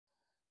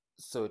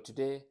So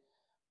today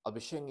I'll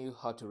be showing you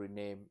how to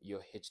rename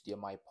your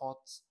HDMI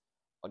ports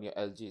on your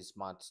LG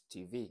Smart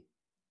TV.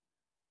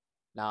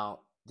 Now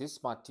this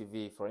Smart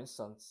TV, for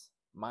instance,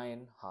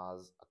 mine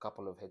has a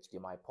couple of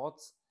HDMI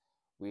ports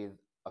with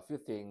a few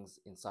things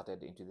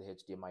inserted into the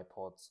HDMI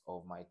ports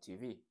of my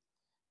TV.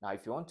 Now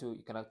if you want to,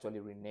 you can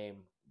actually rename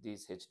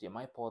these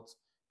HDMI ports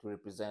to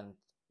represent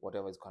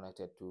whatever is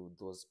connected to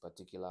those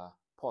particular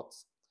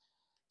ports.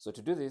 So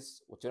to do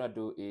this, what you're going to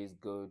do is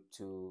go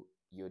to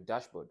your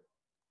dashboard.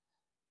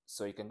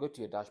 So you can go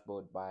to your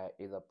dashboard by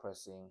either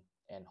pressing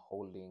and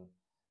holding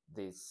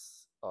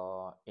this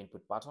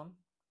input button.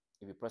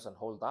 If you press and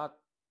hold that,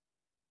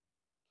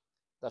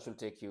 that should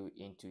take you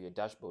into your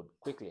dashboard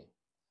quickly.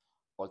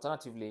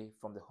 Alternatively,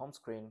 from the home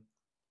screen,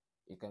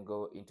 you can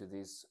go into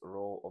this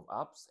row of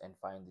apps and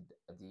find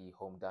the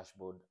home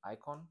dashboard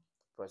icon,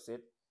 press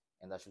it,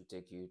 and that should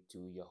take you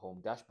to your home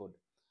dashboard.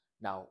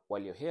 Now,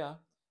 while you're here,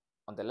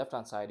 on the left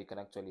hand side, you can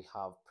actually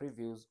have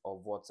previews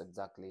of what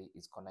exactly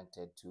is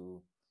connected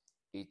to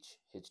each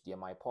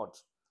HDMI port.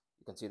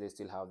 You can see they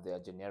still have their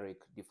generic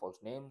default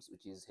names,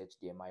 which is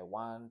HDMI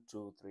 1,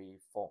 2, 3,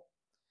 4.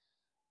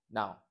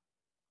 Now,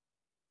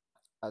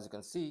 as you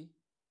can see,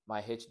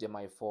 my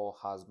HDMI 4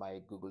 has my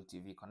Google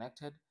TV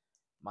connected.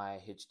 My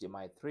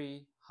HDMI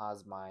 3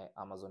 has my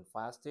Amazon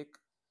Fire Stick.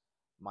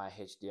 My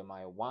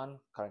HDMI 1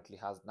 currently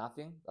has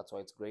nothing, that's why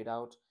it's grayed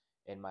out.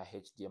 And my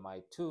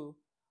HDMI 2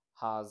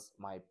 has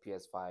my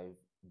PS5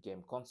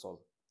 game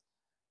console.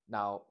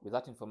 Now, with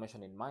that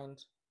information in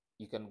mind,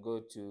 you can go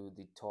to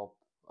the top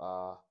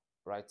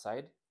right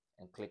side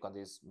and click on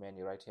this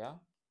menu right here,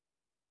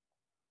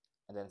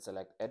 and then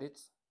select Edit,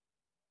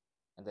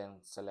 and then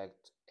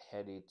select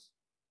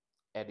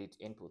Edit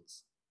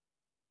Inputs.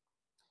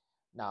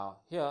 Now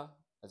here,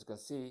 as you can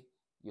see,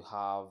 you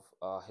have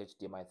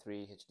HDMI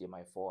 3,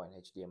 HDMI 4, and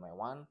HDMI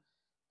 1.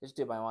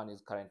 HDMI 1 is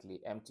currently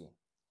empty,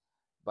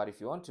 but if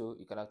you want to,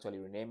 you can actually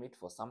rename it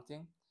for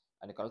something,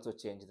 and you can also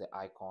change the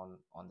icon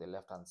on the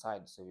left hand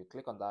side. So if you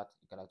click on that,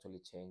 you can actually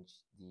change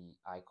the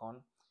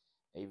icon.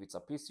 If it's a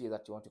PC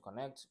that you want to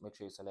connect, make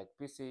sure you select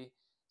PC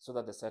so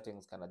that the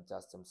settings can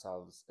adjust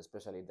themselves,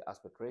 especially the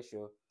aspect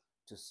ratio,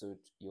 to suit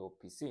your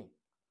PC.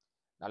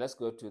 Now let's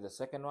go to the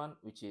second one,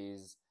 which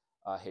is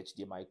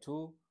HDMI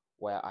 2,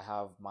 where I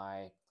have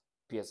my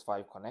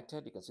PS5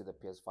 connected. You can see the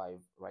PS5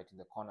 right in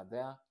the corner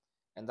there,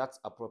 and that's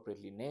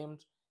appropriately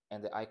named,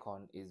 and the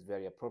icon is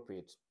very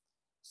appropriate.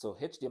 So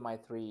HDMI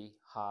 3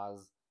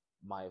 has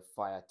my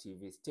Fire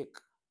TV stick.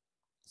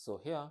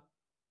 So here,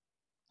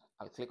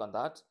 I'll click on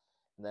that,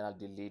 and then I'll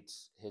delete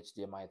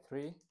HDMI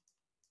 3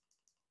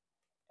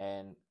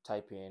 and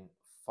type in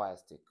Fire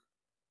Stick.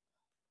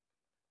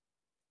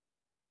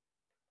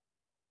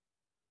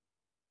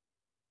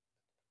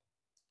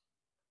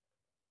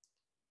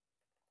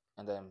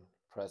 And then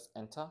press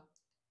enter.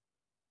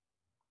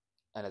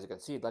 And as you can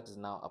see, that is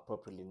now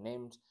appropriately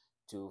named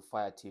to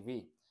Fire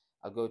TV.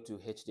 I'll go to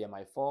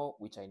HDMI 4,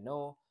 which I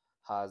know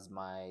has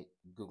my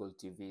Google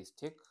TV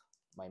stick,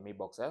 my Mi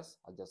Box S.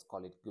 I'll just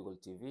call it Google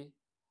TV.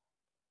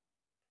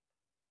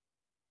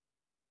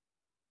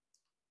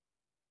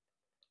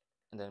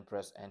 And then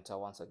press enter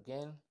once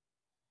again.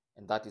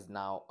 And that is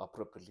now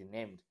appropriately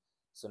named.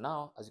 So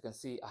now, as you can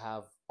see, I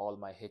have all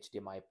my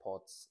HDMI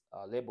ports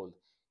labeled.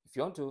 If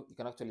you want to, you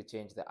can actually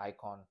change the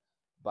icon,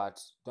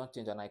 but don't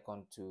change an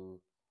icon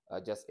to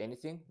just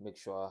anything. Make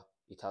sure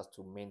it has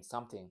to mean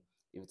something.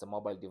 If it's a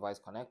mobile device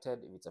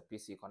connected, if it's a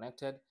PC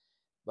connected,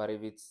 but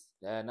if it's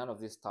none of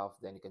this stuff,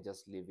 then you can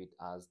just leave it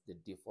as the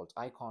default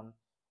icon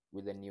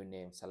with the new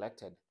name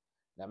selected.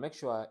 Now make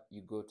sure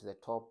you go to the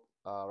top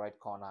right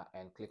corner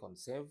and click on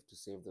save to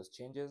save those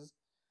changes.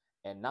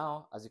 And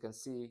now, as you can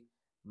see,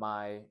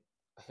 my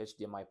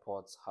HDMI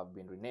ports have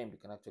been renamed. You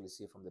can actually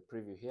see from the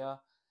preview here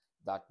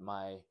that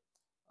my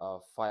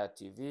Fire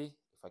TV,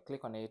 if I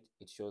click on it,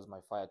 it shows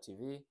my Fire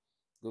TV.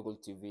 Google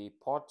TV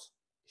port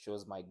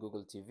shows my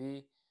Google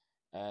TV,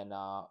 and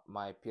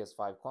my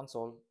PS5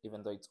 console,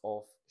 even though it's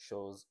off,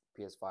 shows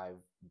PS5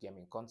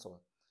 gaming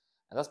console.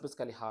 And that's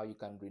basically how you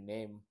can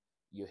rename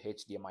your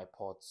HDMI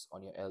ports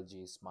on your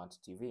LG Smart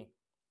TV.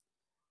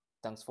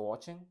 Thanks for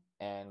watching,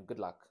 and good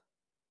luck.